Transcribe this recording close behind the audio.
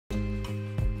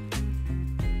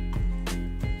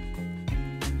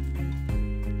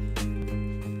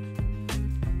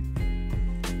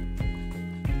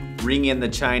Ring in the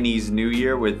Chinese New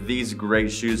Year with these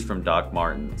great shoes from Doc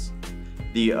Martens.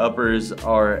 The uppers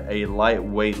are a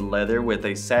lightweight leather with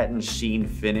a satin sheen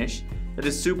finish that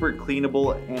is super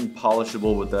cleanable and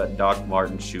polishable with the Doc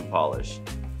Martens shoe polish.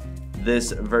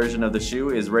 This version of the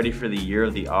shoe is ready for the year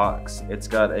of the ox. It's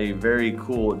got a very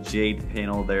cool jade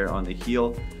panel there on the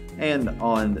heel and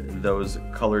on those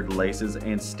colored laces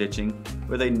and stitching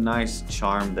with a nice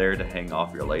charm there to hang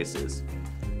off your laces.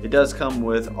 It does come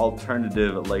with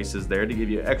alternative laces there to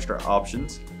give you extra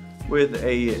options, with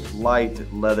a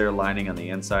light leather lining on the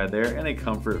inside there and a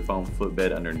comfort foam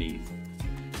footbed underneath.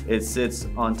 It sits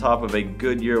on top of a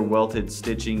Goodyear welted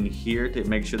stitching here to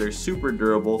make sure they're super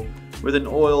durable, with an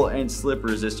oil and slip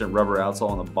resistant rubber outsole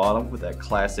on the bottom with that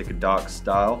classic Doc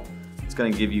style. It's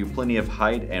going to give you plenty of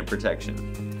height and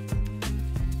protection.